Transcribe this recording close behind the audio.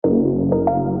Hey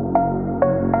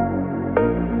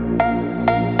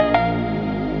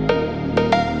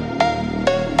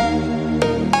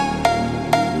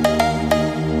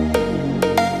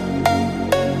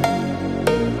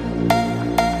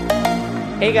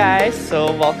guys,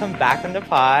 so welcome back on the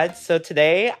pod. So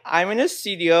today I'm in a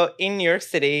studio in New York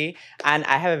City and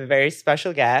I have a very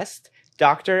special guest,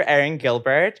 Dr. Erin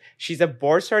Gilbert. She's a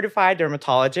board-certified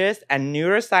dermatologist and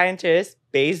neuroscientist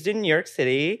based in New York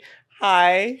City.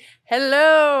 Hi.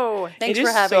 Hello. Thanks for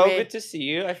having me. It is so good to see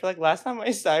you. I feel like last time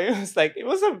I saw you, it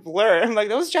was a blur. I'm like,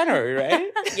 that was January, right?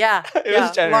 Yeah. It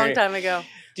was January. Long time ago.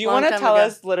 Do you want to tell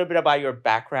us a little bit about your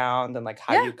background and like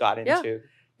how you got into?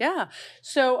 Yeah.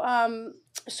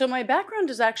 So my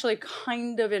background is actually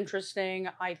kind of interesting,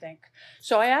 I think.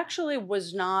 So I actually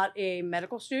was not a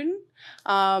medical student.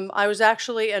 I was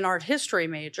actually an art history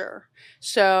major.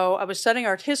 So I was studying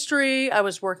art history. I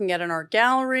was working at an art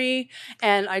gallery,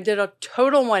 and I did a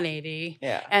total 180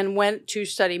 and went to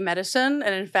study medicine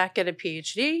and in fact get a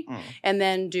PhD and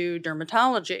then do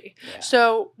dermatology. Yeah.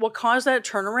 So what caused that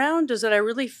turnaround is that I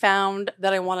really found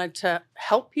that I wanted to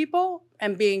help people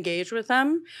and be engaged with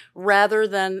them rather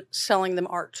than selling them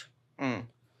art.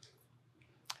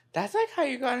 That's like how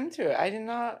you got into it. I did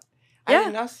not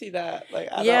see that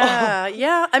at all.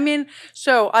 Yeah. I mean,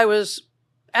 so I was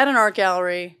at an art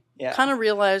gallery, kind of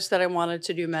realized that I wanted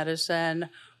to do medicine,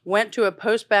 went to a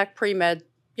post-bac pre-med,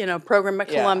 program at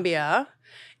Columbia,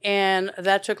 and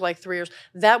that took like 3 years.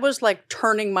 That was like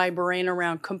turning my brain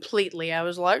around completely. I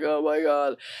was like, oh my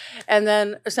God. And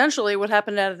then essentially what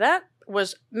happened out of that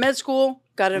was med school,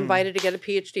 got invited to get a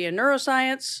PhD in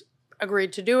neuroscience,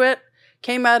 agreed to do it,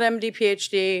 came out MD,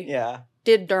 PhD,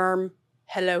 did Derm.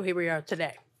 Hello, here we are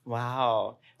today.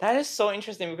 Wow. That is so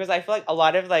interesting because I feel like a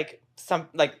lot of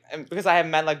because I have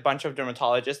met a bunch of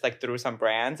dermatologists through some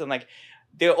brands and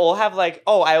they all have I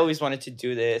always wanted to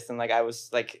do this and I was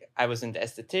into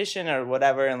esthetician or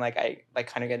whatever and I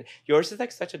kind of get yours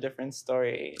is such a different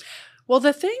story. Well,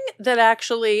 the thing that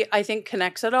actually I think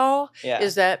connects it all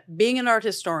is that being an art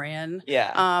historian,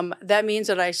 that means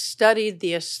that I studied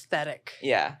the aesthetic.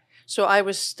 Yeah. So I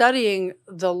was studying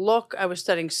the look, I was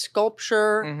studying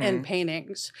sculpture and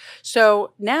paintings.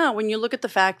 So now when you look at the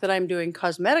fact that I'm doing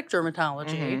cosmetic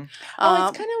dermatology. It's kind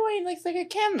of it's like a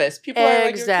canvas. People are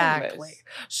like your canvas.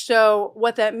 So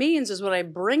what that means is what I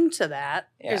bring to that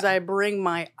is I bring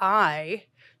my eye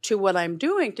to what I'm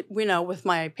doing, with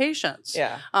my patients.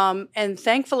 Yeah. And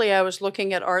thankfully, I was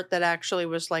looking at art that actually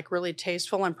was really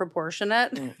tasteful and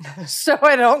proportionate. So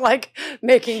I don't like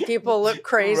making people look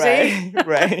crazy.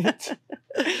 Right.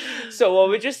 So what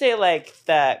would you say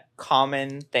the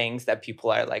common things that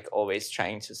people are always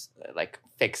trying to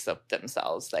fix up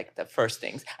themselves, the first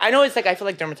things? I know it's I feel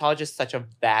like dermatology is such a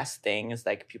vast thing. It's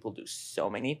people do so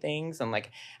many things. And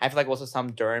I feel also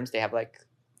some derms, they have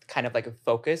kind of a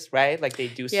focus, right? They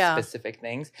do specific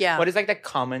things. Yeah. What is the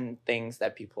common things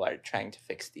that people are trying to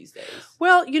fix these days?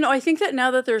 Well, I think that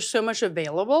now that there's so much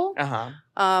available,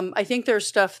 I think there's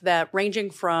stuff that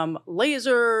ranging from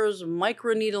lasers,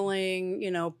 microneedling,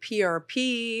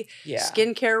 PRP,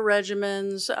 skincare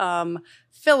regimens,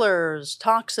 fillers,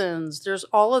 toxins. There's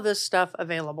all of this stuff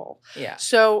available. Yeah.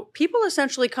 So people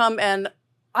essentially come and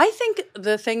I think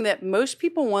the thing that most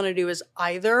people want to do is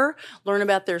either learn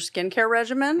about their skincare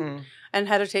regimen and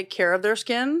how to take care of their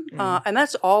skin, and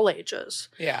that's all ages.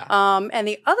 Yeah. And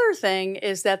the other thing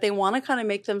is that they want to kind of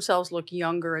make themselves look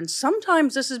younger, and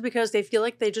sometimes this is because they feel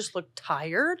like they just look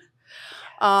tired,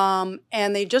 and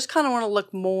they just kind of want to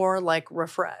look more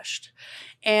refreshed.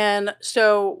 And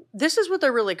so this is what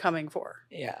they're really coming for.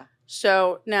 Yeah.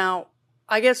 So now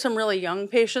I get some really young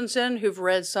patients in who've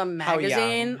read some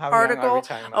magazine article.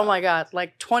 Oh my God,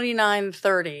 29,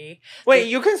 30. Wait,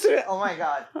 you consider, oh my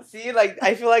God. See,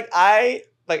 I feel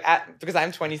because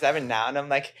I'm 27 now and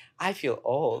I'm I feel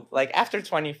old. After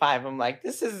 25, I'm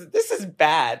this is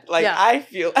bad. I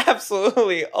feel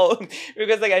absolutely old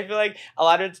because I feel a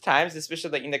lot of the times,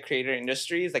 especially in the creator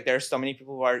industries, there are so many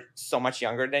people who are so much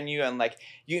younger than you and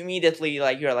you immediately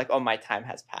you're oh, my time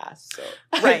has passed. So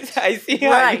right. I see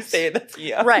how you say that.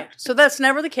 Yeah. Right. So that's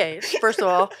never the case. First of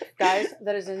all, guys,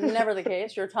 that is never the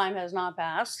case. Your time has not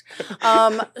passed.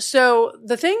 So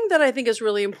the thing that I think is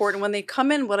really important when they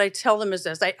come in, what I tell them is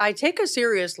this. I take a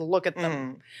serious look at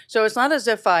them. So it's not as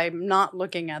if I'm not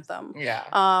looking at them. Yeah.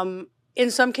 In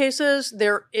some cases,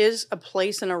 there is a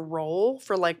place and a role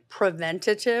for like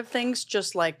preventative things,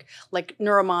 just like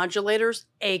neuromodulators,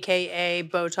 aka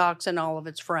Botox and all of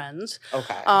its friends.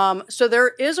 Okay. So there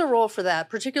is a role for that,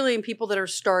 particularly in people that are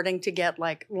starting to get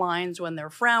like lines when they're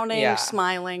frowning,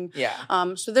 smiling.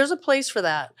 Yeah. So there's a place for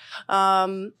that.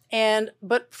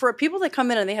 But for people that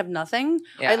come in and they have nothing,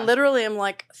 I literally am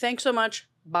like, thanks so much.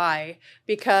 Bye,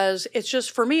 because it's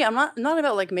just for me, I'm not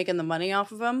about like making the money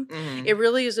off of them. Mm-hmm. It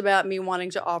really is about me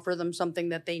wanting to offer them something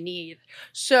that they need.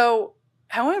 So,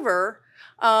 however,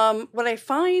 what I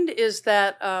find is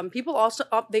that people also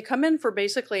they come in for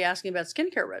basically asking about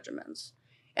skincare regimens.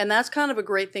 And that's kind of a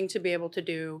great thing to be able to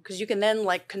do because you can then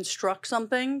like construct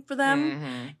something for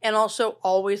them and also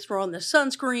always throw in the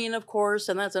sunscreen, of course.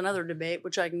 And that's another debate,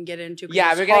 which I can get into.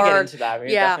 Yeah, we're going to get into that. We're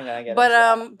definitely going to get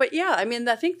into that. But yeah, I mean,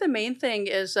 I think the main thing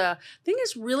is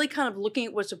really kind of looking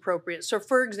at what's appropriate. So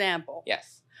for example,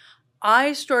 yes,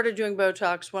 I started doing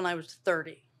Botox when I was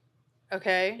 30.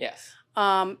 Okay. Yes.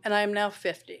 And I am now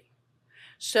 50.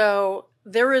 So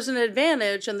there is an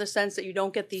advantage in the sense that you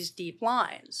don't get these deep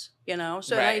lines, you know?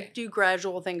 So I do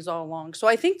gradual things all along. So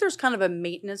I think there's kind of a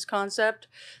maintenance concept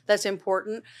that's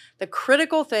important. The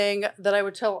critical thing that I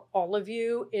would tell all of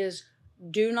you is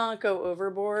do not go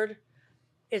overboard.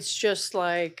 It's just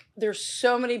like there's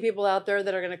so many people out there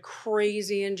that are going to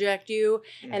crazy inject you,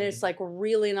 and it's like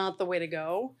really not the way to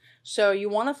go. So you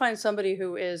want to find somebody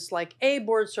who is like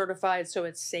board certified so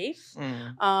it's safe.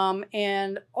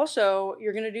 And also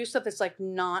you're going to do stuff that's like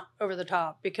not over the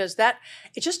top because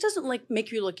it just doesn't like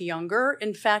make you look younger.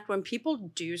 In fact, when people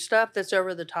do stuff that's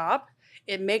over the top,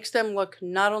 it makes them look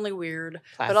not only weird,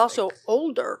 but also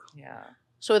older. Yeah.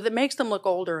 So it makes them look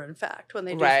older, in fact, when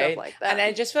they do stuff like that. And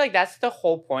I just feel like that's the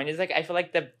whole point. Is like I feel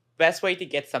like the best way to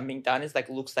get something done is like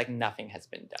looks like nothing has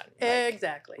been done. Like,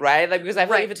 exactly. Right? Like because I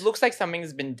feel like if it looks like something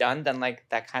has been done, then like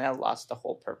that kind of lost the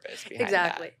whole purpose behind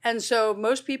that. And so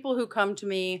most people who come to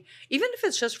me, even if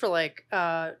it's just for like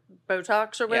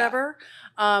Botox or whatever,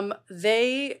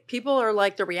 people are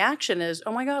like, the reaction is,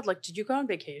 oh my God, like, did you go on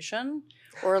vacation?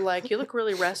 Or like, you look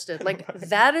really rested. Like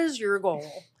that is your goal,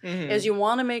 is you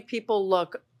want to make people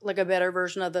look like a better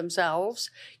version of themselves.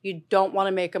 You don't want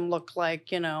to make them look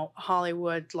like, you know,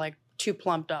 Hollywood, like too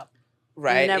plumped up.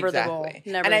 Right. Never the goal.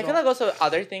 Never and the I feel like also the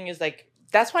other thing is like,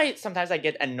 that's why sometimes I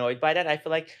get annoyed by that. I feel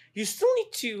like you still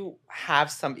need to have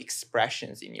some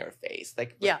expressions in your face.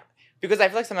 Like, because I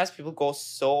feel like sometimes people go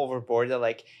so overboard that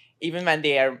like, even when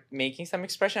they are making some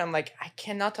expression, I'm like, I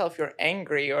cannot tell if you're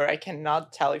angry or I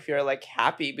cannot tell if you're like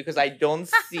happy because I don't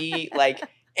see like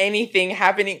anything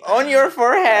happening on your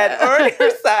forehead or on your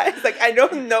sides. Like I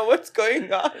don't know what's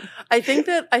going on. I think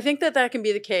that can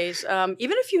be the case. Even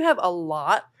if you have a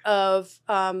lot of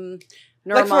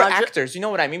like for actors, you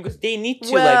know what I mean? Because they need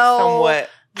to like somewhat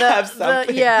have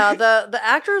something. The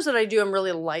actors that I do, I'm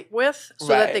really light with so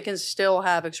that they can still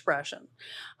have expression.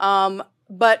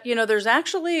 But, you know, there's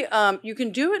actually, you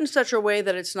can do it in such a way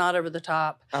that it's not over the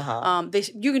top.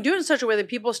 You can do it in such a way that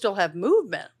people still have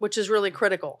movement, which is really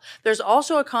critical. There's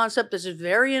also a concept that's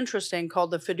very interesting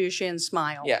called the fiducian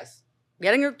smile. Yes.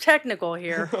 Getting technical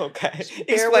here. Okay.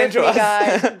 Explain to us.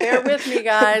 Guys. Bear with me,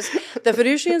 guys. The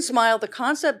fiducian smile, the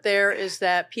concept there is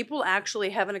that people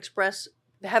actually have an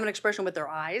expression with their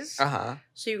eyes.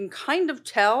 So you can kind of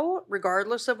tell,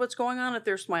 regardless of what's going on, if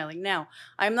they're smiling. Now,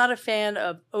 I'm not a fan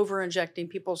of over-injecting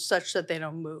people such that they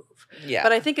don't move. Yeah.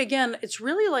 But I think, again, it's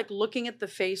really like looking at the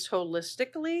face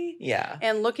holistically. Yeah.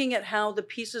 And looking at how the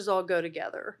pieces all go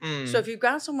together. So if you've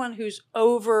got someone who's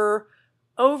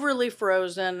overly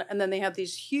frozen, and then they have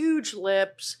these huge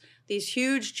lips, these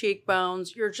huge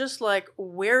cheekbones, you're just like,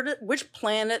 which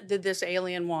planet did this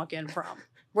alien walk in from?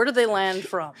 Where did they land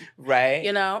from? Right.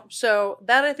 You know? So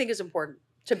that I think is important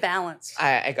to balance.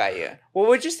 I got you. Well,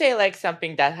 would you say like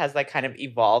something that has like kind of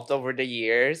evolved over the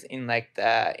years in like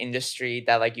the industry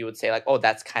that like you would say like, oh,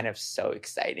 that's kind of so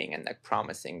exciting and like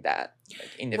promising that like,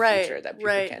 in the future that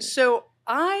people can. So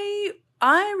I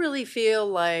really feel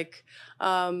like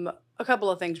a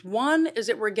couple of things. One is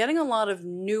that we're getting a lot of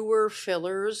newer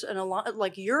fillers, and a lot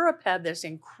like Europe had this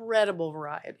incredible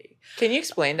variety. Can you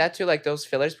explain that to like those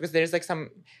fillers? Because there's like some,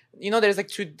 you know, there's like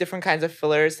two different kinds of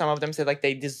fillers. Some of them say like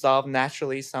they dissolve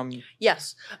naturally. Some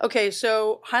yes. Okay,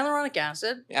 so hyaluronic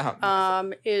acid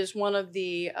is one of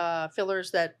the fillers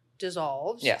that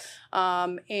dissolves. Yes.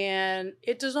 And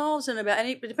it dissolves in about, and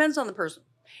it depends on the person.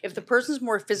 If the person's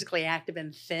more physically active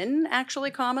and thin,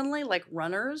 actually commonly, like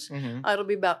runners, it'll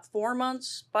be about 4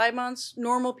 months, 5 months.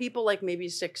 Normal people, like maybe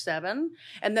 6, 7.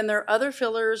 And then there are other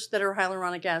fillers that are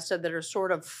hyaluronic acid that are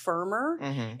sort of firmer,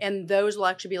 and those will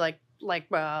actually be like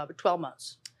 12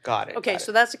 months. Got it. Okay,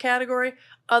 so that's a category.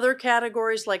 Other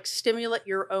categories like stimulate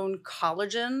your own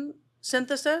collagen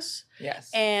synthesis. Yes.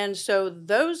 And so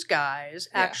those guys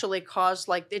actually cause,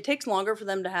 like, it takes longer for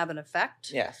them to have an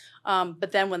effect. Yes.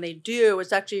 But then when they do,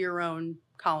 it's actually your own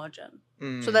collagen.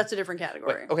 So that's a different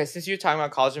category. Okay, since you're talking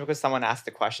about collagen, because someone asked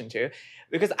the question too,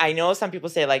 because I know some people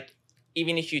say, like,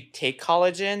 even if you take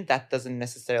collagen, that doesn't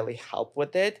necessarily help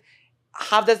with it.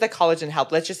 How does the collagen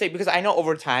help? Let's just say, because I know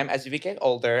over time, as we get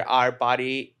older, our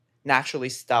body naturally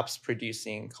stops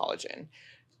producing collagen.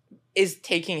 Is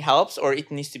taking helps, or it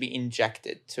needs to be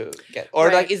injected to get, or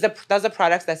like does the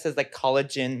product that says like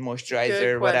collagen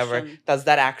moisturizer, whatever, does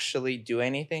that actually do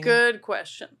anything? Good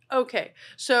question. Okay,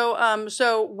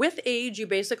 so with age, you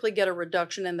basically get a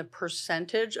reduction in the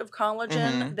percentage of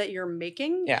collagen that you're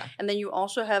making, and then you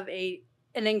also have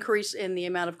an increase in the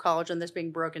amount of collagen that's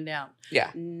being broken down.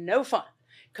 Yeah, no fun.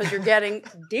 Because you're getting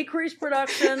decreased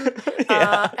production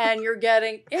and you're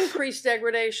getting increased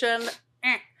degradation.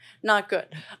 Not good.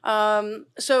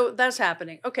 So that's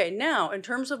happening. Okay, now in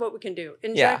terms of what we can do,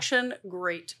 injection,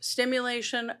 great.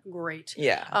 Stimulation, great.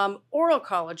 Oral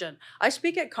collagen. I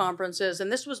speak at conferences,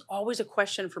 and this was always a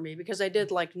question for me because I did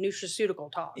like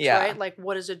nutraceutical talks, right? Like,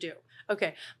 what does it do?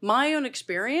 Okay, my own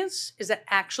experience is that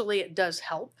actually it does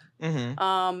help.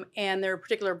 And there are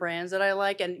particular brands that I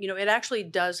like, and it actually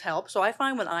does help. So I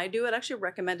find when I do it, I actually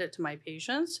recommend it to my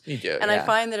patients. You do, and I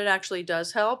find that it actually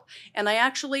does help. And I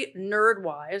actually,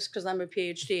 nerd-wise, because I'm a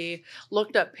PhD,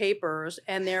 looked up papers,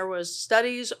 and there was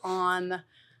studies on,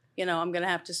 I'm going to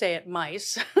have to say it,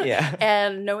 mice.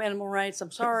 And no animal rights,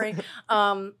 I'm sorry.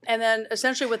 And then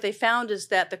essentially what they found is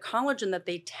that the collagen that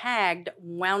they tagged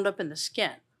wound up in the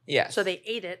skin. Yes. So they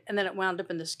ate it, and then it wound up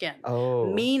in the skin.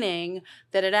 Meaning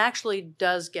that it actually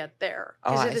does get there.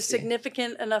 Is it a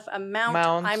significant enough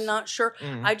amount? I'm not sure.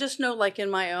 I just know, like in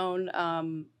my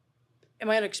own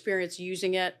experience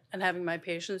using it and having my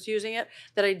patients using it,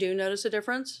 that I do notice a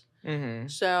difference.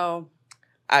 So,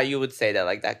 you would say that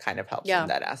like that kind of helps in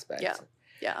that aspect.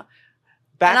 Yeah.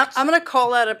 I'm going to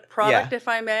call that a product, if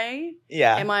I may.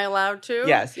 Am I allowed to?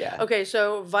 Yes, Okay,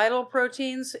 so Vital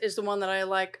Proteins is the one that I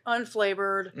like,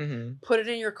 unflavored. Put it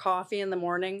in your coffee in the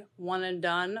morning, one and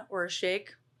done, or a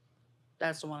shake.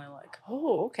 That's the one I like.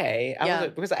 Oh, okay.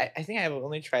 Because I think I've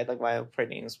only tried like Vital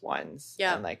Proteins once.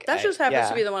 Yeah, and, like, that just happens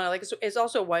to be the one I like. It's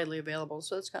also widely available,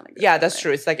 so it's kind of good. Yeah, that's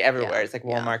true. It's like everywhere. It's like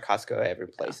Walmart, Costco, every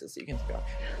place so you can go.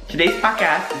 Today's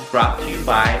podcast is brought to you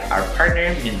by our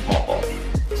partner, Mint Mobile.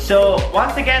 So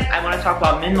once again, I want to talk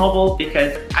about Mint Mobile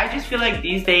because I just feel like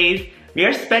these days we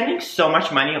are spending so much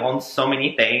money on so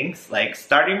many things, like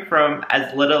starting from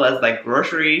as little as like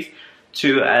groceries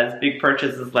to as big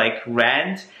purchases like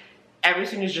rent.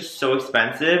 Everything is just so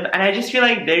expensive, and I just feel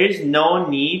like there is no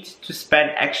need to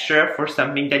spend extra for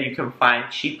something that you can find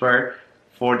cheaper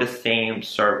for the same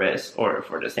service or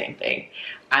for the same thing.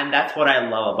 And that's what I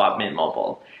love about Mint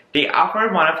Mobile. They offer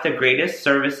one of the greatest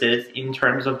services in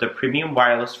terms of the premium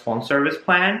wireless phone service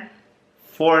plan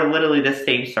for literally the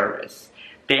same service.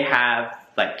 They have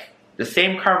like the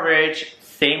same coverage,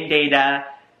 same data,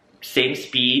 same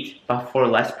speed, but for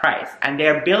less price. And they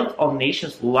are built on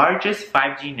nation's largest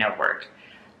 5G network.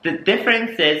 The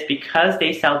difference is because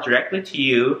they sell directly to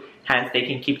you, hence they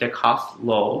can keep the cost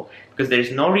low because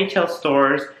there's no retail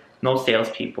stores, no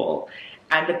salespeople.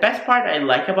 And the best part I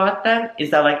like about them is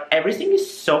that like everything is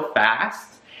so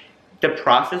fast, the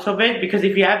process of it, because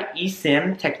if you have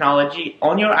eSIM technology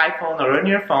on your iPhone or on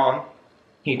your phone,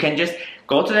 you can just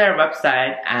go to their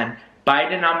website and buy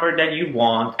the number that you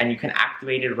want and you can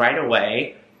activate it right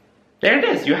away. There it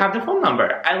is, you have the phone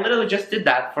number. I literally just did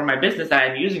that for my business and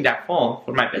I'm using that phone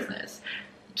for my business.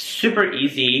 Super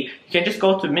easy. You can just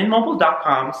go to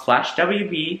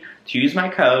mintmobile.com/WB to use my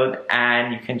code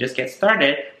and you can just get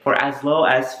started for as low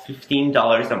as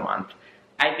 $15 a month.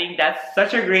 I think that's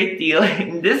such a great deal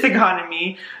in this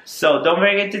economy, so don't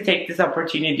forget to take this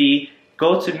opportunity.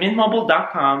 Go to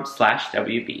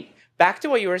mintmobile.com/WB. Back to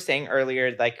what you were saying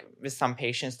earlier, like with some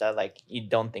patients that like you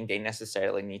don't think they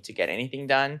necessarily need to get anything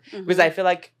done. Because I feel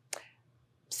like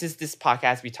since this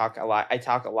podcast, I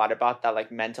talk a lot about that,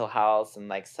 like mental health and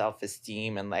like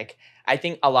self-esteem. And like, I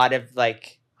think a lot of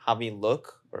like how we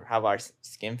look or how our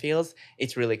skin feels,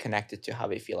 it's really connected to how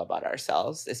we feel about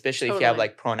ourselves, especially if you have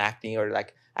like prone acne or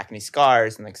like acne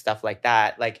scars and like stuff like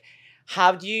that. Like,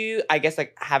 how do you, I guess,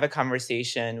 like have a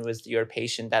conversation with your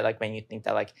patient that like when you think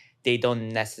that like they don't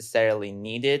necessarily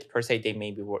need it per se, they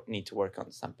maybe need to work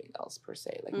on something else per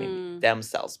se, like maybe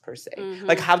themselves per se.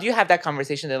 Like, how do you have that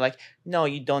conversation? They're like, no,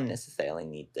 you don't necessarily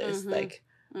need this. Like,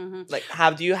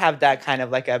 how do you have that kind of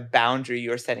like a boundary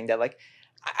you're setting that like,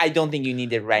 I don't think you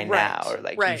need it right now, or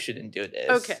like you shouldn't do this.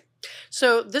 Okay.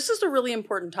 So this is a really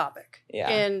important topic Yeah.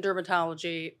 in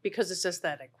dermatology because it's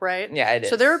aesthetic, right? Yeah, it is.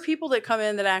 So there are people that come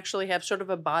in that actually have sort of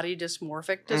a body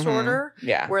dysmorphic disorder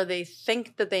Yeah. where they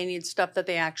think that they need stuff that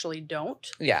they actually don't.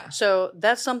 Yeah. So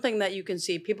that's something that you can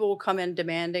see. People will come in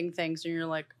demanding things and you're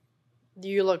like,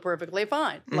 you look perfectly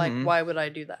fine. Like, why would I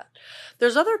do that?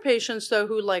 There's other patients, though,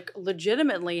 who like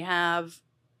legitimately have,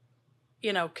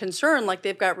 you know, concern, like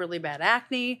they've got really bad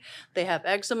acne, they have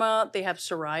eczema, they have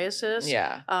psoriasis.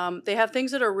 Yeah. They have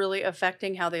things that are really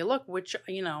affecting how they look, which,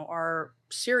 you know, are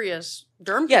serious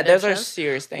derm Yeah, conditions. those are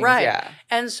serious things. Right. Yeah.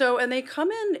 And so, and they come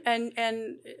in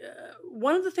and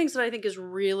one of the things that I think is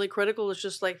really critical is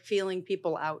just like feeling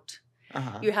people out.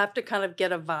 You have to kind of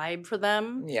get a vibe for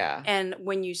them. Yeah. And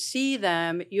when you see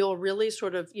them, you'll really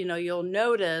sort of, you know, you'll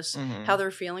notice how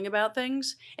they're feeling about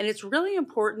things. And it's really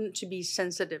important to be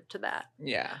sensitive to that.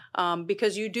 Yeah.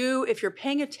 Because you do, if you're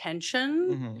paying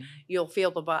attention, you'll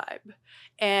feel the vibe.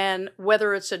 And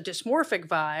whether it's a dysmorphic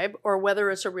vibe or whether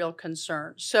it's a real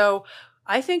concern. So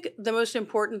I think the most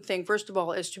important thing, first of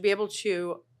all, is to be able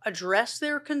to address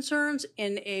their concerns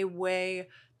in a way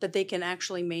that they can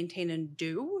actually maintain and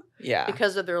do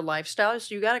because of their lifestyle.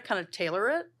 So you got to kind of tailor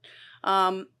it.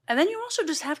 And then you also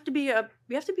just have to be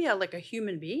like a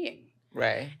human being.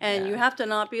 Right. And you have to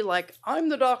not be like, I'm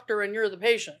the doctor and you're the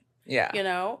patient. Yeah. You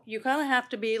know, you kind of have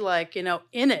to be like, you know,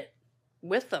 in it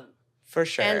with them. For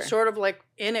sure. And sort of like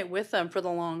in it with them for the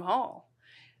long haul.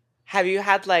 Have you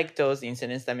had like those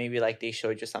incidents that maybe like they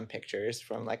showed you some pictures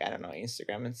from like, I don't know,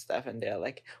 Instagram and stuff, and they're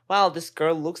like, wow, this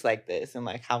girl looks like this, and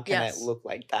like, how can I look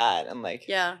like that? And like,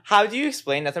 how do you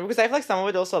explain that? Because I feel like some of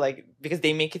it also like, because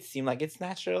they make it seem like it's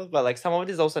natural, but like some of it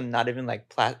is also not even like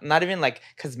not even like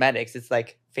cosmetics. It's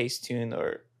like Facetune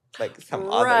or like some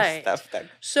other stuff.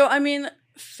 So I mean,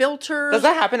 filters. Does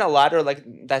that happen a lot, or like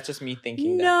that's just me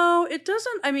thinking that? No, it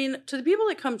doesn't. I mean, to the people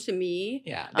that come to me,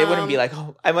 they wouldn't be like,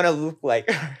 oh, I want to look like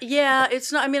her. Yeah,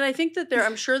 it's not. I mean, I think that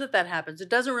I'm sure that happens. It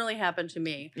doesn't really happen to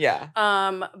me. Yeah.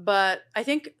 But I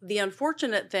think the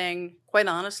unfortunate thing, quite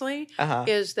honestly,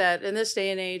 is that in this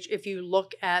day and age, if you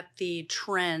look at the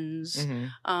trends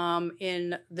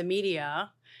in the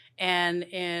media and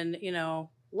in, you know,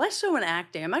 less so in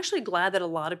acting. I'm actually glad that a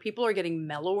lot of people are getting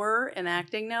mellower in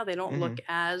acting now. They don't look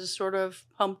as sort of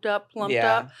plumped up.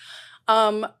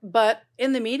 But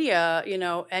in the media, you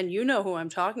know, and you know who I'm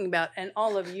talking about, and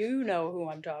all of you know who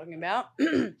I'm talking about,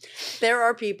 there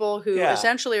are people who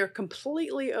essentially are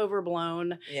completely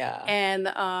overblown. Yeah. And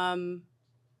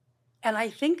I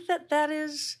think that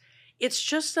is... It's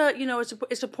just a, you know,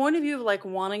 it's a point of view of like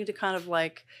wanting to kind of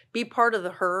like be part of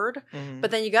the herd,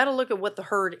 but then you got to look at what the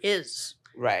herd is.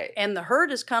 Right. And the herd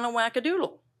is kind of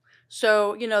wackadoodle.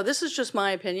 So, you know, this is just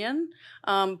my opinion.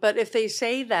 But if they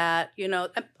say that, you know,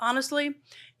 honestly,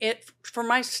 for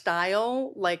my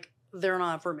style, like they're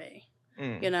not for me,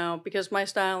 you know, because my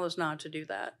style is not to do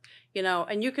that, you know,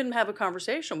 and you can have a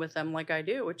conversation with them like I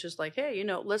do, which is like, hey, you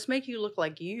know, let's make you look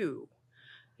like you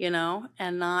know,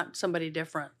 and not somebody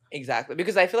different. Exactly.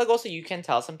 Because I feel like also you can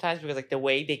tell sometimes because like the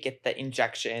way they get the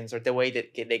injections or the way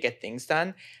that they get things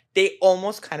done, they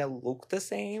almost kind of look the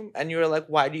same. And you're like,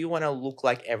 why do you want to look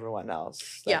like everyone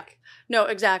else? Like, yeah. No,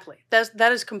 exactly.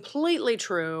 That is completely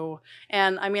true.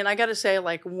 And I mean, I got to say,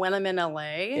 like when I'm in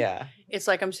LA, it's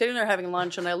like I'm sitting there having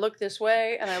lunch and I look this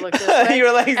way and I look this way.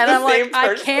 You're like, and I'm like,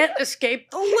 I can't escape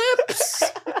the lips.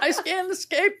 I can't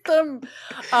escape them.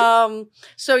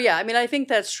 So yeah, I mean, I think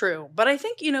that's true. But I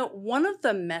think, you know, one of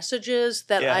the messages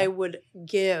that I would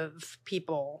give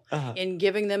people in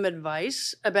giving them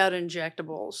advice about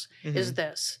injectables is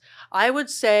this. I would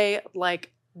say,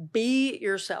 like, be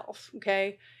yourself,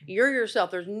 okay? You're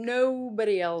yourself. There's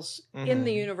nobody else in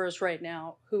the universe right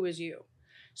now who is you.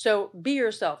 So be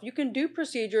yourself. You can do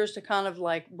procedures to kind of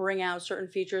like bring out certain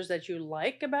features that you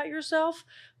like about yourself,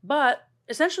 but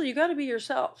essentially you got to be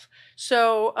yourself.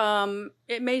 So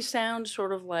it may sound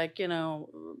sort of like, you know,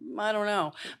 I don't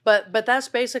know, but that's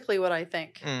basically what I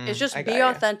think. It's just be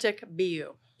authentic, be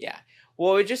you. Yeah.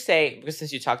 What would you say, because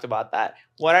since you talked about that,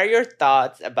 what are your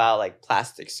thoughts about like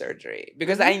plastic surgery?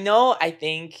 Because I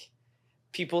think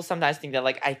people sometimes think that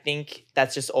like, I think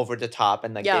that's just over the top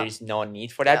and like there's no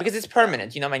need for that because it's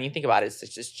permanent. You know, when you think about it,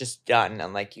 it's just done.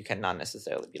 And like, you cannot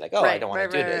necessarily be like, oh, I don't want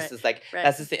to do this. It's like,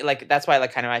 that's the thing. Like, that's why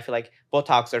like kind of, I feel like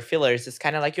Botox or fillers is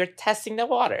kind of like you're testing the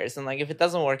waters. And like, if it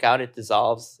doesn't work out, it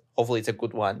dissolves. Hopefully it's a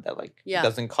good one that like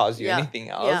doesn't cause you anything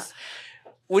else. Yeah.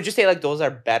 Would you say like those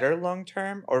are better long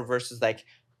term or versus like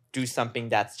do something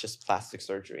that's just plastic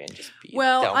surgery and just be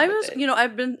done with it? You know, I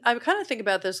kind of think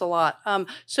about this a lot.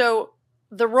 So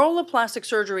the role of plastic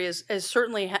surgery is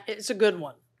certainly it's a good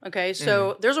one. Okay,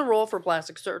 so there's a role for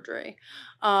plastic surgery.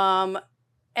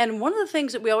 And one of the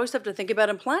things that we always have to think about,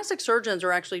 and plastic surgeons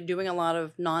are actually doing a lot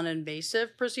of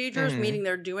non-invasive procedures, meaning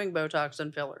they're doing Botox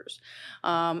and fillers.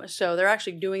 So they're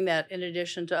actually doing that in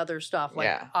addition to other stuff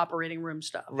like operating room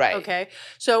stuff. Right. Okay.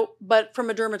 So, but from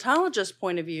a dermatologist's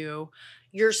point of view,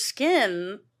 your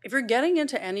skin, if you're getting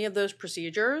into any of those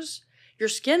procedures, your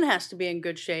skin has to be in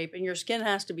good shape and your skin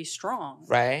has to be strong.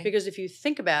 Right. Because if you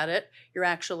think about it, you're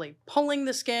actually pulling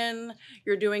the skin,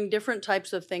 you're doing different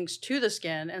types of things to the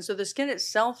skin. And so the skin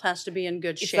itself has to be in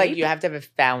good shape. It's like you have to have a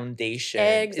foundation.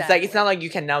 Exactly. It's not like you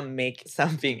can now make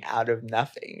something out of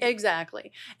nothing.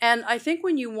 Exactly. And I think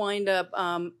when you wind up,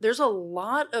 there's a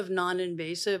lot of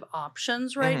non-invasive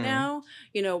options right now,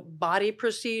 body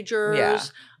procedures.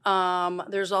 Yeah.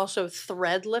 There's also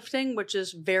thread lifting, which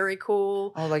is very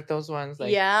cool. Oh, like those ones.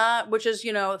 Yeah, which is,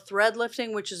 thread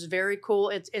lifting, which is very cool.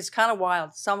 It's kind of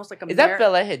wild. It's almost like a... Is that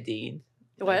Bella Hadid?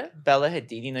 What? Like Bella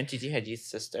Hadid, Gigi Hadid's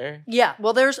sister. Yeah,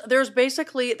 well, there are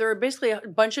basically a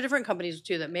bunch of different companies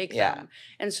too that make them,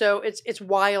 and so it's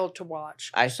wild to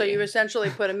watch. So you essentially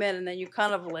put them in, and then you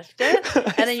kind of lift it,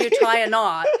 and then you tie a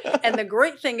knot. And the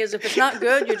great thing is, if it's not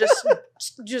good, you just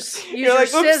use your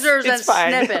scissors and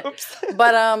snip it.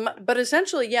 But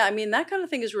essentially, yeah, I mean that kind of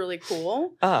thing is really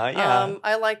cool. Yeah.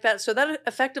 I like that. So that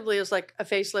effectively is like a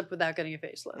facelift without getting a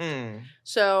facelift.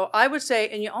 So I would say,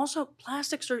 and you also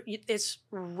plastic surgery. It's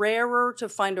rarer to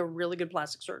find a really good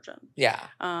plastic surgeon. Yeah.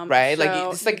 Right? So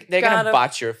like, it's like they're going to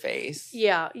botch your face.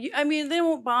 Yeah. I mean, they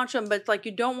won't botch them, but like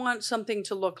you don't want something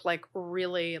to look like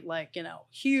really like,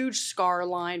 huge scar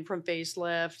line from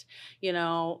facelift,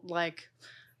 like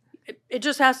it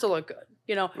just has to look good.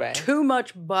 Too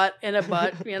much butt in a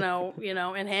butt,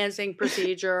 enhancing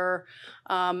procedure.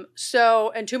 And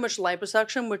too much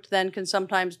liposuction, which then can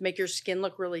sometimes make your skin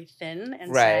look really thin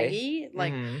and saggy.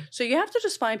 So you have to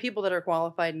just find people that are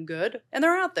qualified and good, and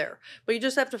they're out there. But you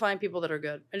just have to find people that are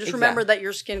good. And just remember that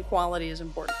your skin quality is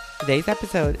important. Today's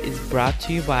episode is brought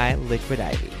to you by Liquid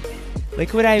Ivy.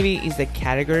 Liquid Ivy is a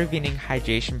category-winning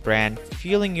hydration brand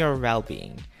fueling your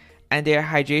well-being. And their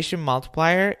hydration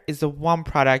multiplier is the one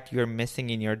product you're missing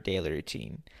in your daily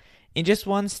routine. In just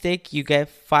one stick, you get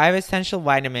 5 essential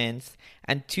vitamins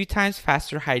and 2 times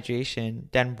faster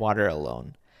hydration than water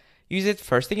alone. Use it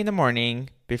first thing in the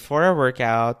morning, before a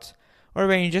workout, or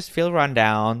when you just feel run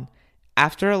down,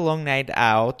 after a long night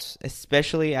out,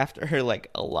 especially after like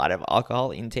a lot of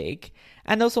alcohol intake,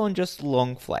 and also on just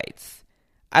long flights.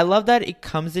 I love that it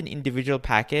comes in individual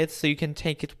packets so you can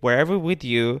take it wherever with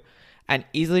you and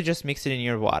easily just mix it in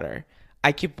your water.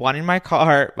 I keep one in my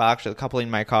car, well actually a couple in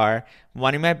my car,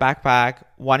 one in my backpack,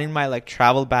 one in my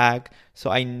travel bag, so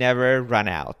I never run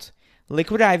out.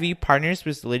 Liquid Ivy partners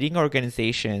with leading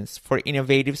organizations for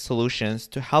innovative solutions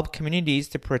to help communities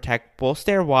to protect both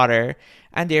their water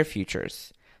and their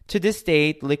futures. To this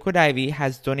date, Liquid Ivy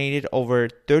has donated over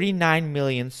 39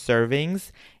 million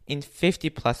servings in 50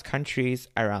 plus countries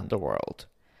around the world.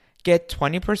 Get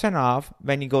 20% off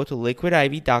when you go to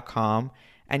liquidivy.com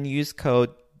and use code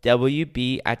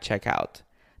WB at checkout.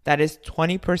 That is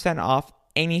 20% off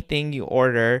anything you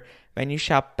order when you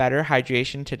shop Better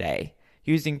Hydration today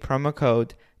using promo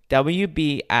code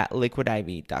WB at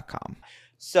liquidivy.com.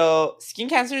 So skin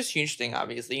cancer is a huge thing,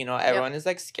 obviously. Everyone is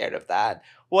scared of that.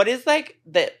 What is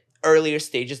the earlier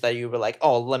stages that you were like,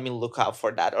 oh, let me look out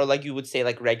for that? Or you would say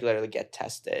regularly get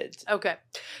tested? Okay.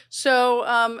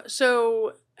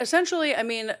 So essentially, I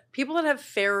mean, people that have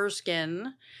fairer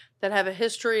skin, that have a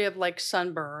history of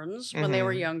sunburns when they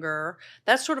were younger,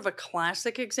 that's sort of a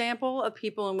classic example of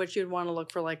people in which you'd want to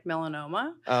look for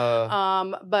melanoma.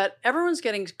 But everyone's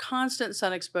getting constant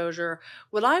sun exposure.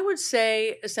 What I would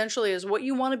say essentially is what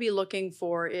you want to be looking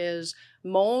for is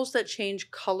moles that change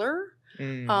color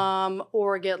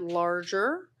or get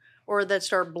larger, or that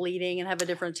start bleeding and have a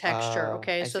different texture,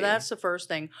 okay? So that's the first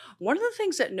thing. One of the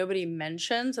things that nobody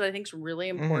mentions that I think is really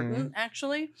important,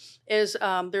 actually, is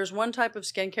there's one type of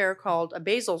skincare called a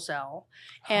basal cell.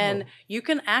 And you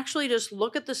can actually just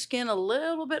look at the skin a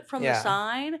little bit from the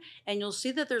side, and you'll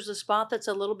see that there's a spot that's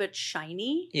a little bit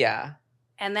shiny. Yeah.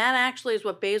 And that actually is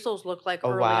what basals look like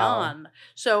early on.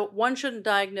 So one shouldn't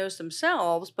diagnose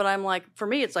themselves, but I'm for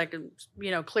me, it's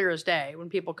clear as day when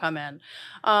people come in.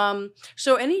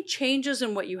 So any changes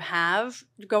in what you have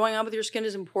going on with your skin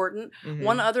is important.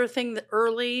 One other thing, that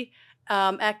early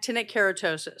actinic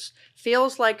keratosis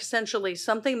feels like essentially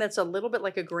something that's a little bit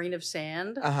like a grain of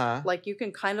sand. You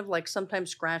can kind of sometimes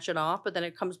scratch it off, but then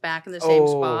it comes back in the same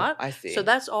spot. I see. So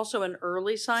that's also an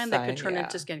early sign that could turn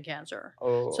into skin cancer.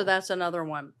 So that's another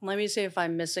one. Let me see if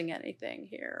I'm missing anything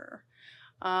here.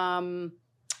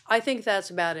 I think that's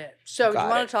about it. So do you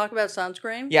want to talk about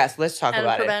sunscreen? Yes, let's talk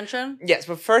about prevention? Yes,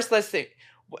 but first let's see.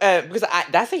 Because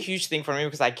that's a huge thing for me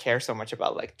because I care so much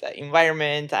about like the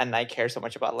environment and I care so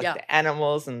much about like the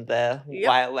animals and the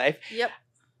wildlife. Yep.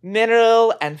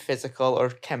 Mineral and physical or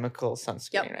chemical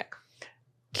sunscreen, right?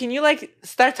 Can you like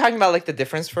start talking about like the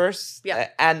difference first? Yeah.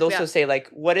 And also say like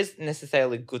what is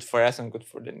necessarily good for us and good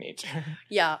for the nature?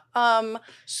 Yeah.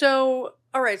 So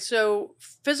all right. So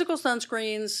physical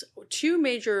sunscreens,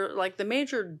 the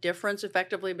major difference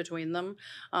effectively between them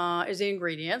is the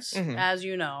ingredients, as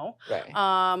you know. Right.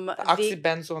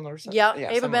 Oxybenzone or something.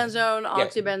 Yeah. Avobenzone,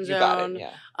 oxybenzone. You got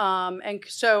it, and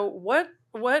so what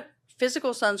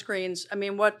physical sunscreens,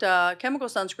 what chemical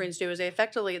sunscreens do is they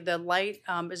effectively, the light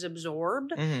is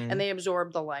absorbed and they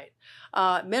absorb the light.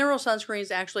 Mineral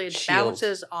sunscreens actually it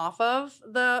bounces off of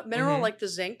the mineral like the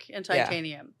zinc and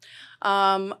titanium.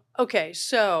 Okay,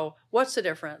 so what's the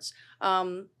difference?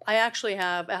 I actually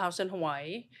have a house in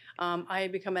Hawaii. I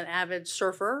had become an avid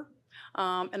surfer.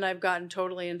 And I've gotten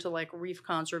totally into like reef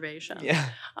conservation. Yeah.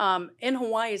 In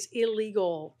Hawaii, it's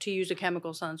illegal to use a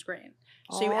chemical sunscreen.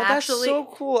 So you that's so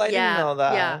cool. I didn't know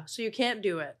that. Yeah, so you can't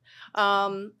do it.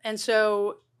 And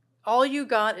so all you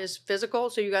got is physical.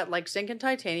 So you got like zinc and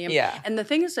titanium. Yeah. And the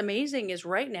thing that's amazing is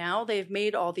right now they've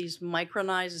made all these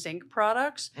micronized zinc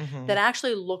products that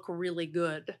actually look really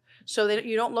good. So that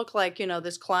you don't look like,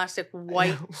 this classic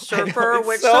white surfer,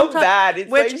 which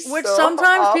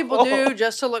sometimes people do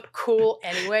just to look cool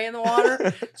anyway in the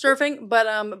water surfing.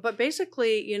 But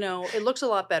basically, it looks a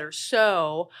lot better.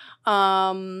 So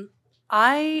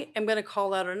I am going to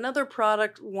call out another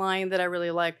product line that I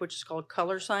really like, which is called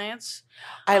Color Science.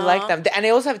 I like them. And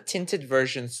they also have tinted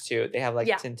versions too. They have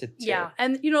tinted too. Yeah.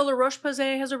 And La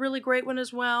Roche-Posay has a really great one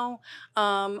as well.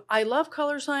 I love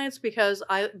Color Science because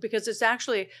it's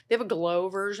actually, they have a glow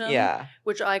version,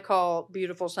 which I call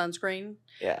beautiful sunscreen.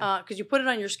 Yeah. Because you put it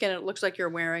on your skin, it looks like you're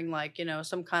wearing like,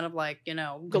 some kind of like,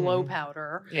 glow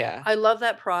powder. Yeah. I love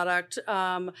that product.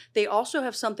 They also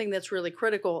have something that's really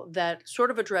critical that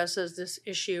sort of addresses this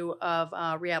issue of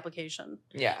reapplication.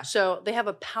 Yeah. So they have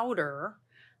a powder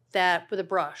that with a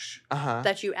brush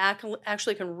that you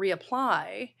actually can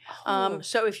reapply.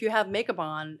 So if you have makeup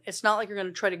on, it's not like you're going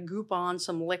to try to goop on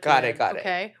some liquid. Got it.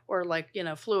 Okay. Or like,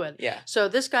 fluid. Yeah. So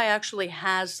this guy actually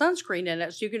has sunscreen in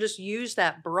it. So you can just use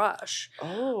that brush.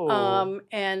 Oh.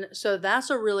 And so that's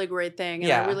a really great thing.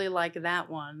 And I really like that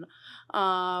one.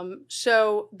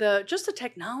 So the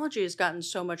technology has gotten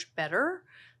so much better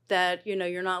that,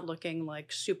 you're not looking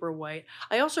like super white.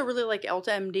 I also really like Elta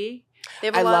MD.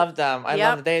 I love them. I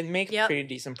love them. They make pretty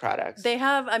decent products. They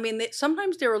have,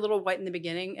 sometimes they're a little white in the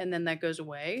beginning and then that goes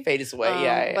away. Fades away,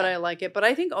 yeah. But I like it. But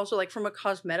I think also like from a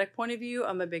cosmetic point of view,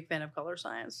 I'm a big fan of Color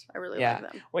Science. I really like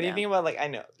them. What do you think about I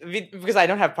know, because I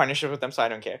don't have partnership with them, so I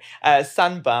don't care.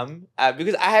 Sunbum,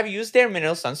 because I have used their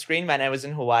mineral sunscreen when I was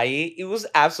in Hawaii. It was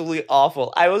absolutely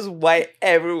awful. I was white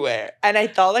everywhere. And I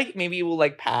thought maybe it will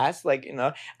pass.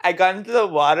 I got into the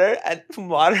water and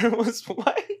water was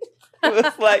white. It was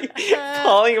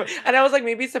falling away. And I was like,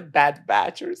 maybe it's a bad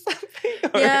batch or something.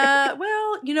 Yeah,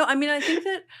 well,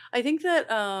 I think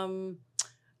that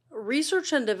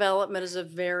research and development is a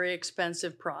very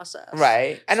expensive process.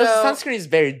 Right. And also sunscreen is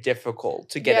very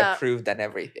difficult to get approved and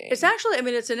everything. It's actually,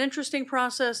 it's an interesting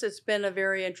process. It's been a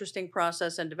very interesting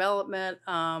process in development.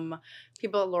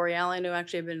 People at L'Oreal I know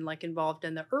actually have been involved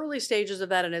in the early stages of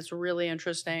that, and it's really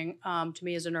interesting to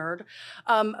me as a nerd.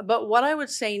 But what I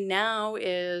would say now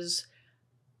is,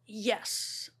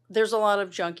 yes, there's a lot of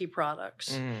junky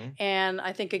products. And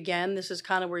I think, again, this is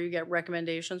kind of where you get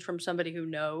recommendations from somebody who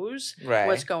knows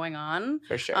what's going on.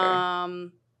 For sure.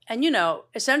 And,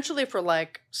 essentially for for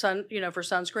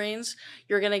sunscreens,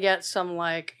 you're going to get some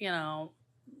I don't know.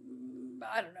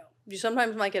 You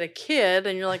sometimes might get a kid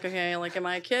and you're like, okay, am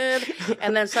I a kid?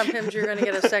 And then sometimes you're going to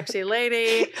get a sexy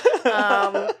lady.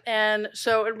 And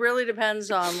so it really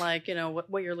depends on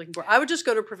what you're looking for. I would just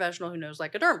go to a professional who knows a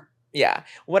derm. Yeah.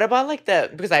 What about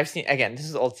because I've seen, again, this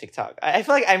is all TikTok. I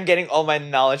feel like I'm getting all my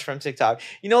knowledge from TikTok.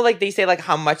 They say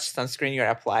how much sunscreen you're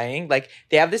applying.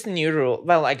 They have this new rule.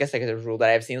 Well, I guess a rule that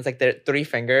I've seen. It's there are 3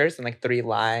 fingers and 3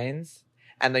 lines.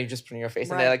 And then you just put it in your face.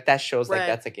 And they're that shows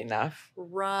that's enough.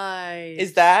 Right.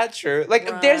 Is that true?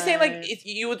 They're saying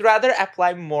you would rather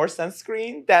apply more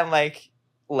sunscreen than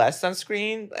less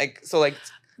sunscreen.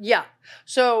 Yeah.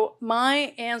 So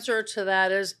my answer to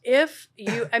that is if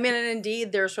you, and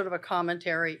indeed there's sort of a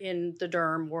commentary in the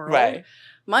derm world. Right.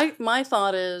 My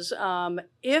thought is,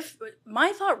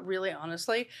 my thought really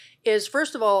honestly is,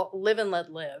 first of all, live and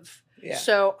let live. Yeah.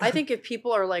 So I think if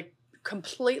people are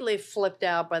completely flipped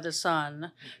out by the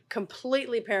sun,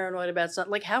 completely paranoid about sun,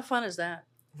 how fun is that?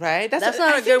 Right? That's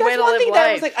not a good way to live life.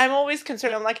 That was like, I'm always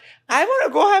concerned. I'm like, I want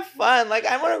to go have fun. Like,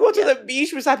 I want to go to the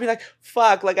beach, but I'd be like,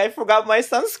 fuck, like, I forgot my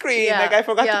sunscreen. Yeah. Like, I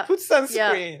forgot Yeah. to put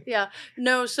sunscreen. Yeah.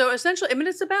 No, so essentially, I mean,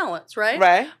 it's a balance, right?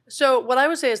 Right? So what I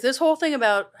would say is this whole thing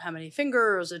about how many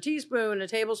fingers, a teaspoon, a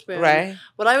tablespoon. Right?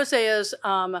 What I would say is,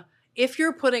 if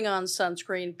you're putting on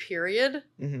sunscreen, period,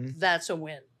 Mm-hmm. that's a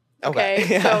win. Okay.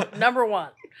 Okay. Yeah. So number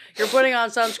one, you're putting on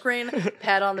sunscreen,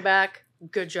 pat on the back.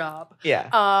 Good job. Yeah.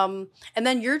 And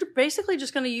then you're basically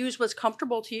just going to use what's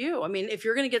comfortable to you. I mean, if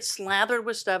you're going to get slathered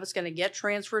with stuff, it's going to get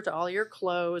transferred to all your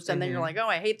clothes. And then you're like, oh,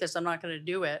 I hate this. I'm not going to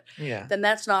do it. Yeah. Then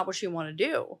that's not what you want to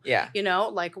do. Yeah. You know,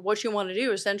 like what you want to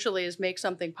do essentially is make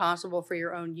something possible for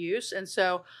your own use. And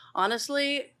so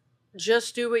honestly,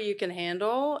 just do what you can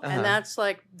handle. And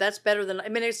that's better than, I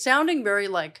mean, it's sounding very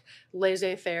like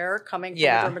laissez-faire coming from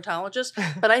a dermatologist,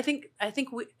 but I think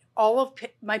all of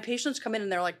my patients come in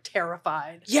and they're like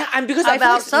terrified. Yeah, and because I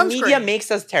about feel like media makes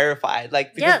us terrified,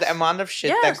 like because the amount of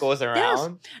shit that goes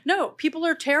around. No, people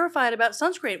are terrified about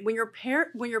sunscreen. When you're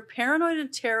paranoid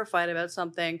and terrified about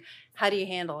something, how do you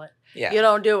handle it? Yeah, you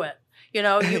don't do it. You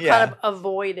know, you kind of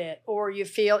avoid it, or you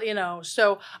feel, you know.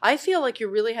 So I feel like you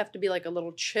really have to be like a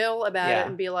little chill about it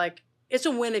and be like, it's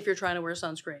a win if you're trying to wear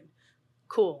sunscreen.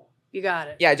 Cool. You got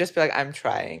it. Yeah, just be like, I'm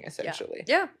trying, essentially.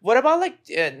 Yeah. What about, like,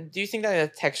 do you think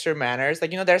that the texture matters?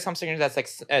 Like, you know, there are some sunscreens that's, like,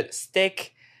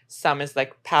 stick. Some is,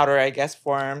 like, powder, I guess,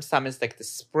 form. Some is, like, the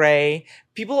spray.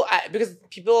 I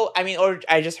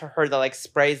just heard that, like,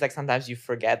 sprays, like, sometimes you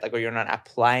forget, like, or you're not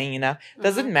applying enough.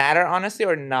 Does it matter, honestly,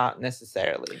 or not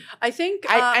necessarily? I think...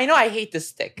 I know I hate the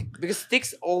stick. Because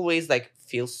sticks always, like,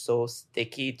 feel so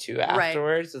sticky, too,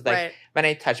 afterwards. It's, like, when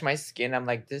I touch my skin, I'm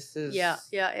like, this is... Yeah.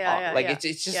 It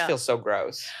just feels so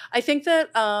gross. I think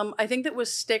that with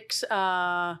sticks...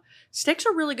 Sticks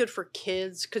are really good for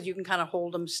kids because you can kind of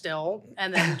hold them still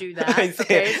and then do that.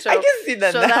 Okay, so I can see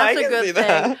that. So now. that's a good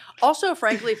thing. Also,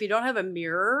 frankly, if you don't have a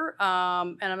mirror,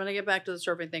 and I'm going to get back to the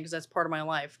surfing thing because that's part of my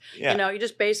life. Yeah. You know, you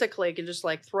just basically can just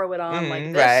like throw it on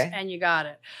like this, and you got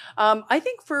it. I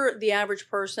think for the average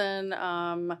person.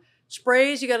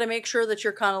 Sprays, you got to make sure that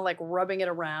you're kind of like rubbing it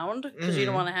around because you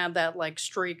don't want to have that like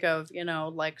streak of, you know,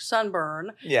 like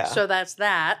sunburn. Yeah. So that's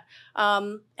that.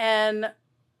 And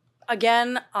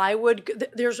again,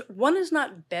 there's one is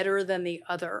not better than the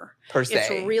other. Per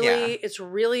se. It's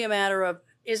really a matter of,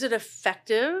 is it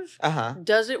effective?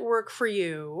 Does it work for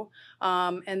you?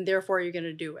 And therefore you're going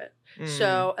to do it.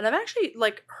 So, and I've actually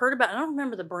like heard about, I don't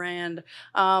remember the brand,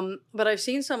 but I've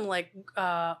seen some like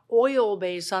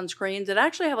oil-based sunscreens that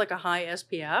actually have like a high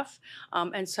SPF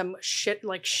and some shit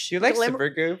like you like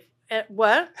Supergoop?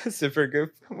 What?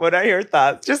 Supergoop. What are your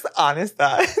thoughts? Just honest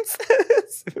thoughts.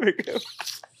 Supergoop.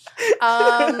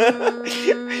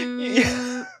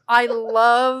 I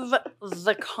love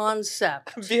the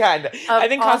concept behind it. I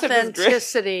think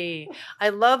authenticity. I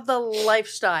love the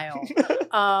lifestyle.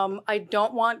 I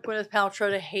don't want Gwyneth Paltrow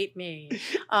to hate me.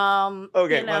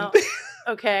 Okay, you know,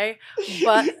 okay,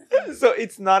 but so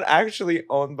it's not actually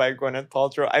owned by Gwyneth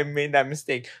Paltrow. I made that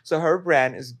mistake. So her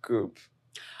brand is Goop.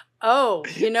 Oh,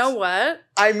 you know what?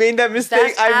 I made that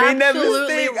mistake. I made that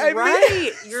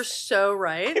mistake. You're so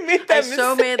right. I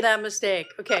so made that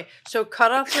mistake. Okay, so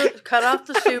cut off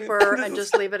the super and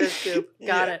just leave it as Goop.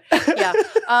 Got it. Yeah.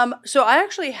 So I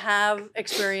actually have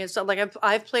experience. Like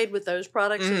I've played with those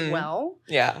products as well.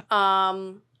 Yeah.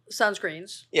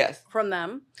 Sunscreens. Yes. From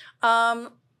them.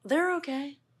 They're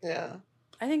okay. Yeah.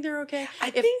 I think they're okay. I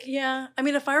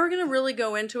mean, if I were going to really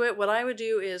go into it, what I would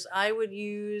do is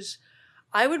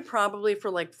I would probably for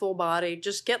like full body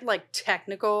just get like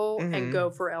technical and go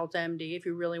for L-to-MD if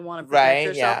you really want to protect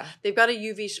yourself. Yeah. They've got a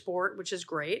UV Sport, which is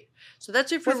great. So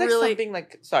that's if you're really something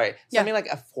like something like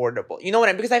affordable. You know what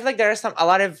I mean? Because I feel like there are a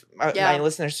lot of my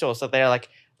listeners too. So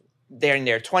they're in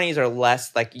their 20s or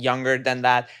less, like younger than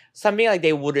that. Something like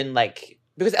they wouldn't like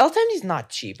because L-to-MD is not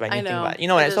cheap or anything. I know. You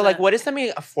know what? So like, what is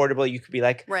something affordable you could be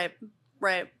like? Right.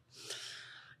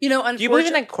 You know, do you believe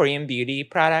in like Korean beauty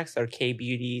products or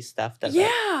K-beauty stuff?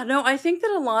 No, I think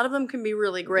that a lot of them can be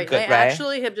really great. I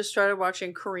actually have just started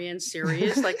watching Korean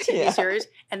series, like TV series,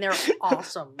 and they're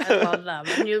awesome. I love them.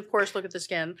 And you, of course, look at the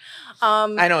skin.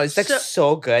 I know. It's like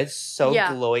so good, so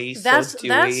glowy, so dewy.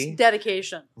 That's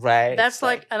dedication. Right. That's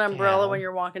like an umbrella when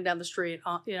you're walking down the street,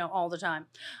 you know, all the time.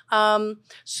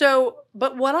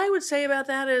 But what I would say about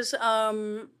that is,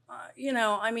 you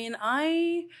know, I mean,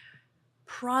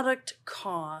 product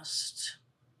cost.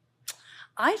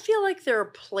 I feel like there are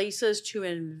places to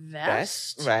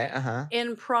invest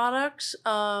in products.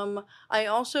 I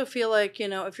also feel like, you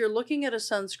know, if you're looking at a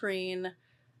sunscreen,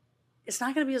 it's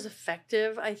not going to be as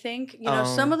effective, I think. You know,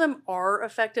 some of them are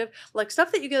effective. Like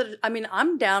stuff that you get, I mean,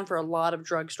 I'm down for a lot of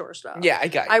drugstore stuff. Yeah, I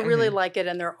got you. I really like it.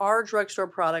 And there are drugstore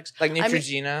products. Like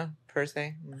Neutrogena per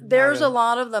se? There's a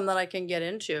lot of them that I can get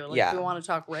into. Like if you want to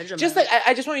talk regimen. Just like,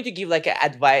 I just want you to give like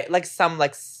advice, like some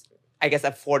like, I guess,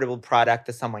 affordable product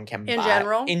that someone can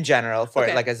buy. In general, for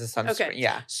like as a sunscreen. Okay.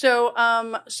 Yeah. So,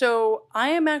 so I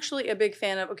am actually a big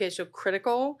fan of, so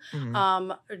Critical,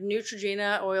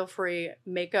 Neutrogena oil-free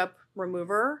makeup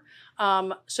remover.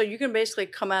 So you can basically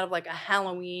come out of like a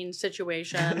Halloween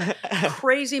situation,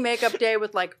 crazy makeup day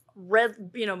with like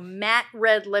red, matte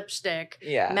red lipstick,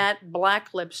 matte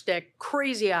black lipstick,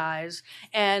 crazy eyes,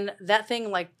 and that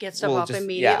thing like gets stuff off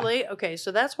immediately. Yeah. Okay,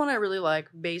 so that's one I really like,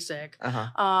 basic.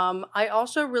 I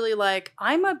also really like,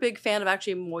 I'm a big fan of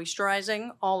actually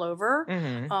moisturizing all over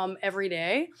every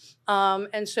day.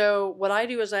 And so what I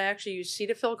do is I actually use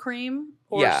Cetaphil cream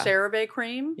or CeraVe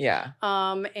cream. Yeah.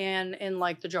 And in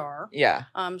like the jar. Yeah.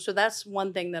 So that's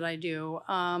one thing that I do.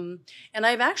 And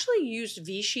I've actually used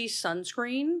Vichy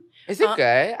sunscreen. Is it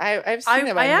good? I've seen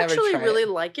it, but I actually really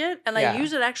like it, and I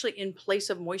use it actually in place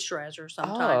of moisturizer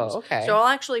sometimes. Oh, okay. So I'll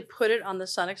actually put it on the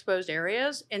sun exposed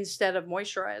areas instead of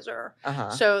moisturizer.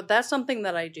 So that's something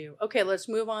that I do. Okay, let's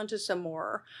move on to some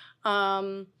more.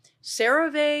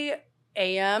 CeraVe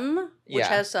AM, which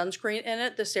has sunscreen in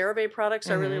it. The CeraVe products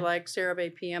I really like.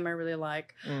 CeraVe PM I really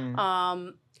like.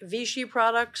 Vichy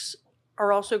products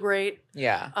are also great.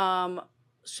 Yeah.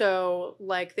 So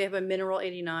like they have a Mineral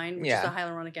 89, which is a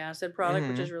hyaluronic acid product,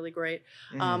 which is really great.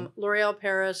 L'Oreal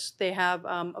Paris, they have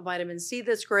a vitamin C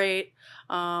that's great.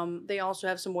 They also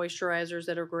have some moisturizers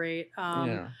that are great.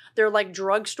 They're like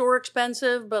drugstore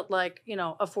expensive, but like,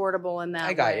 affordable in that way.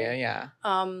 I got you, yeah.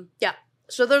 Yeah.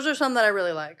 So those are some that I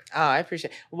really like. Oh, I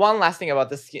appreciate it. One last thing about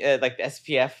this, like the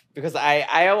SPF, because I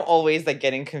am always like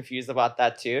getting confused about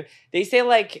that too. They say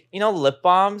like, lip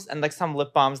balms and like some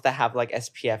lip balms that have like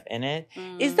SPF in it.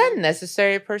 Is that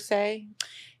necessary per se?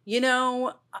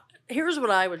 Here's what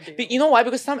I would do. But you know why?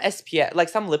 Because some SPF, like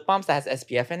some lip balms that has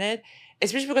SPF in it,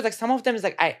 especially because like some of them is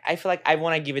like, I feel like I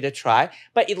want to give it a try,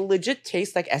 but it legit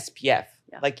tastes like SPF,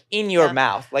 like in your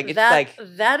mouth. Like it's like.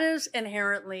 That is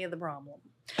inherently the problem.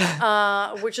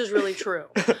 Which is really true.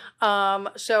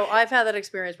 So I've had that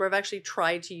experience where I've actually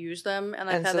tried to use them, and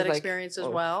I've had that experience as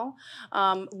well.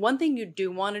 One thing you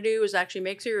do want to do is actually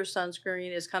make sure your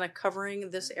sunscreen is kind of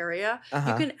covering this area.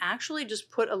 You can actually just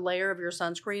put a layer of your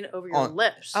sunscreen over your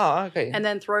lips. Oh, okay. And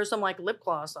then throw some like lip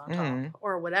gloss on top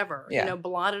or whatever.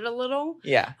 Blot it a little.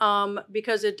 Yeah.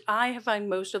 Because I find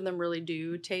most of them really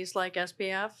do taste like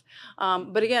SPF.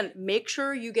 But again, make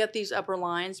sure you get these upper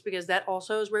lines, because that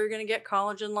also is where you're going to get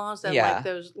collagen loss that like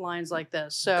those lines like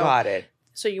this. So got it.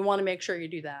 So you want to make sure you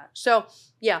do that. So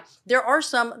yeah, there are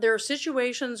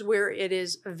situations where it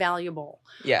is valuable.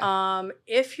 Yeah.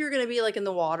 If you're going to be like in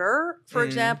the water, for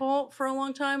example, for a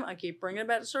long time, I keep bringing it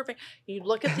back to surfing. You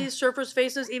look at these surfers'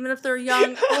 faces, even if they're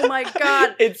young. Oh my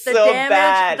God, it's the so damage,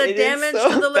 bad. The damage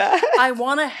to the lip. I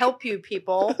want to help you,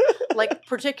 people. Like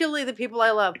particularly the people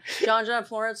I love. John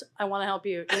Florence, I want to help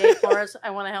you. Nate Florence, I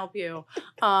want to help you.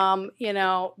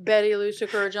 Betty Lou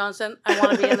Sakura Johnson, I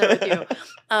want to be in there with you.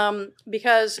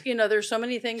 Because there's so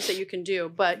many things that you can do.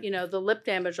 But, the lip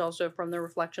damage also from the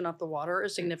reflection off the water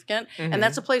is significant. And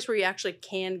that's a place where you actually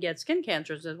can get skin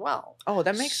cancers as well. Oh,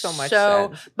 that makes so much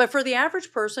sense. But for the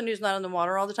average person who's not in the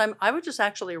water all the time, I would just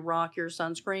actually rock your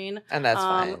sunscreen. And that's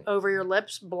fine. Over your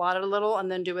lips, blot it a little, and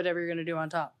then do whatever you're going to do on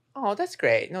top. Oh, that's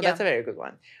great. No, that's a very good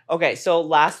one. Okay, so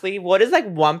lastly, what is like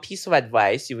one piece of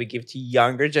advice you would give to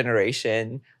younger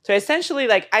generation to essentially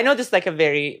like, I know this is like a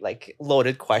very like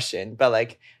loaded question, but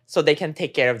like, so they can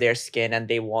take care of their skin and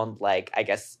they won't like, I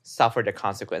guess, suffer the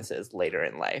consequences later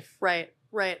in life. Right.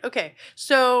 Okay.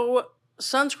 So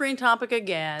sunscreen topic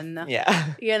again.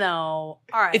 Yeah. All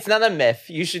right. It's not a myth.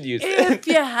 You should use it. If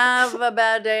you have a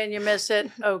bad day and you miss it,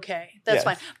 okay. That's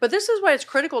fine. But this is why it's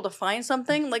critical to find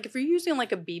something. Like if you're using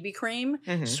like a BB cream,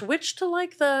 switch to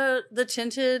like the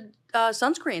tinted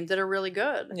sunscreens that are really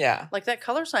good. Yeah. Like that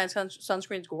Color Science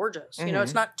sunscreen's gorgeous.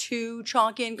 It's not too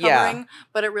chalky and covering,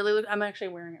 but it really looks, I'm actually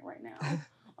wearing it right now.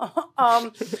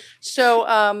 So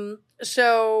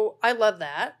I love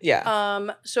that.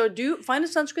 Yeah. So find a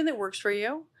sunscreen that works for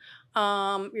you.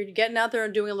 You're getting out there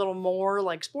and doing a little more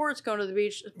like sports, going to the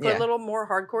beach, put a little more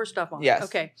hardcore stuff on. Yes.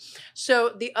 Okay. So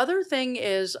the other thing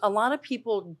is a lot of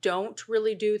people don't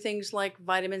really do things like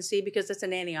vitamin C because it's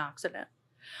an antioxidant.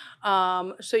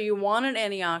 So you want an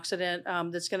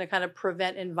antioxidant that's going to kind of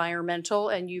prevent environmental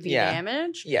and UV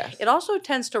damage. Yes. It also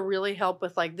tends to really help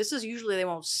with like, this is usually, they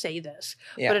won't say this,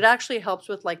 but it actually helps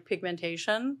with like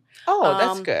pigmentation. Oh,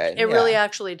 that's good. It really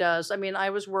actually does. I mean, I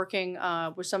was working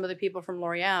with some of the people from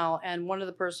L'Oreal, and one of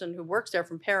the person who works there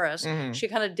from Paris, she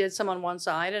kind of did some on one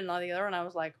side and on the other, and I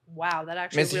was like, wow, that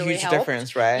actually makes really a huge helped.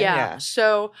 Difference, right? Yeah.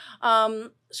 So,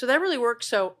 so that really works.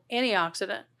 So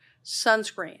antioxidant,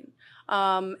 sunscreen.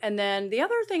 And then the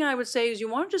other thing I would say is you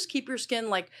want to just keep your skin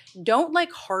like, don't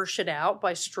like harsh it out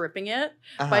by stripping it,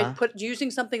 by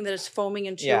using something that is foaming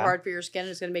and too hard for your skin.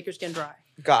 It's going to make your skin dry.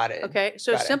 Got it. Okay.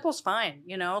 So simple's fine,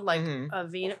 you know, like a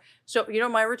Venus. So you know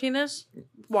what my routine is?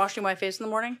 Washing my face in the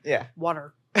morning. Yeah.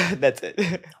 Water. That's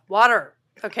it. Water.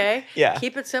 Okay. Yeah.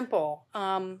 Keep it simple.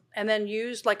 And then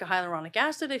use like a hyaluronic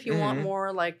acid if you want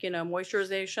more like, you know,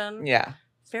 moisturization. Yeah.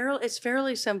 It's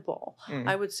fairly simple,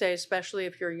 I would say, especially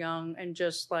if you're young and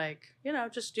just like, you know,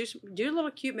 just do a little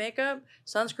cute makeup,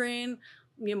 sunscreen,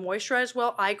 you moisturize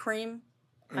well, eye cream,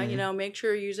 you know, make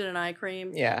sure you're using an eye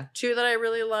cream. Yeah. Two that I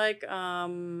really like, I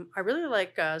really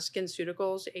like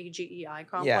SkinCeuticals, AGEI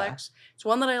complex. Yeah. It's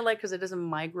one that I like because it doesn't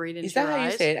migrate into your eyes. Is that how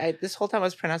you say it? This whole time I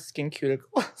was pronounced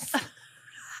SkinCeuticals.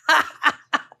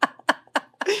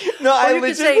 No, I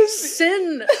could say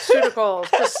SkinCeuticals,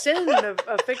 the sin of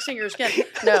fixing your skin.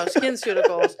 No,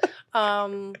 SkinCeuticals.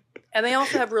 And they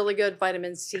also have really good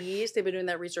vitamin C's. They've been doing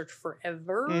that research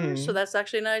forever. So that's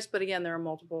actually nice. But again, there are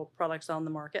multiple products on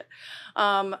the market.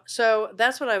 So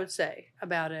that's what I would say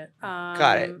about it.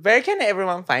 Got it. Where can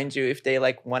everyone find you if they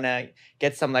like want to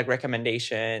get some like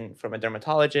recommendation from a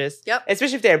dermatologist? Yep.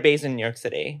 Especially if they're based in New York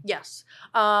City. Yes.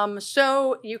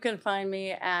 So you can find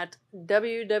me at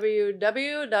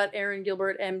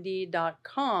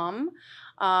www.eringilbertmd.com.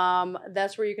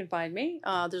 That's where you can find me.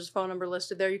 There's a phone number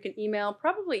listed there. You can email.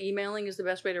 Probably emailing is the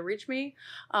best way to reach me.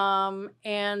 Yeah,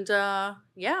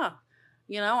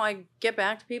 you know, I get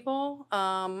back to people.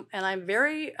 And I'm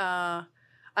very, I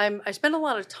spend a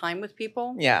lot of time with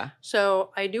people. Yeah.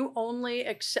 So I do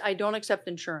I don't accept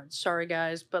insurance. Sorry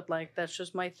guys, but like, that's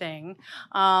just my thing.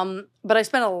 But I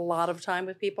spend a lot of time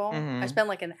with people. I spend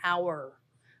like an hour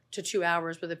to 2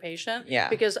 hours with a patient. Yeah.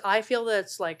 Because I feel that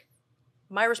it's like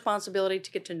my responsibility to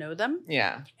get to know them.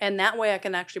 Yeah. And that way I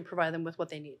can actually provide them with what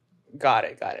they need. Got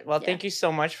it. Well, thank you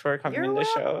so much for coming on the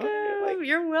show.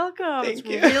 You're welcome. Thank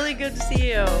you. Really good to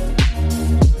see you.